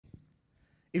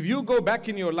If you go back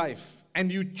in your life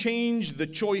and you change the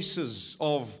choices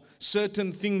of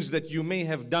certain things that you may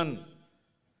have done,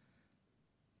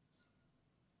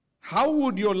 how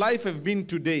would your life have been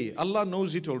today? Allah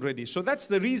knows it already. So that's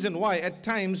the reason why at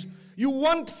times you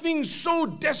want things so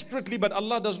desperately, but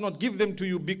Allah does not give them to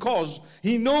you, because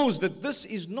He knows that this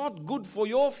is not good for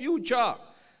your future.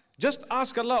 Just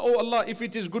ask Allah, oh Allah, if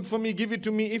it is good for me, give it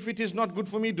to me. If it is not good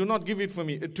for me, do not give it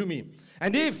to me.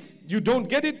 And if you don't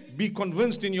get it, be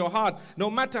convinced in your heart, no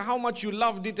matter how much you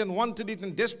loved it and wanted it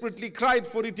and desperately cried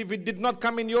for it, if it did not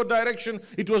come in your direction,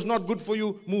 it was not good for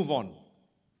you, move on.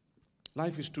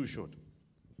 Life is too short.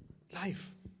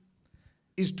 Life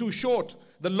is too short.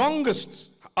 The longest,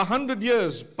 100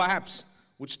 years perhaps,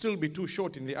 would still be too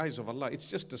short in the eyes of Allah. It's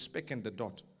just a speck and a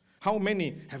dot. How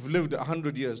many have lived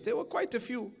 100 years? There were quite a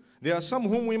few. There are some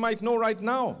whom we might know right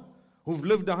now who've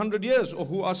lived 100 years or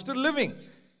who are still living.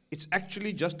 It's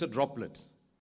actually just a droplet.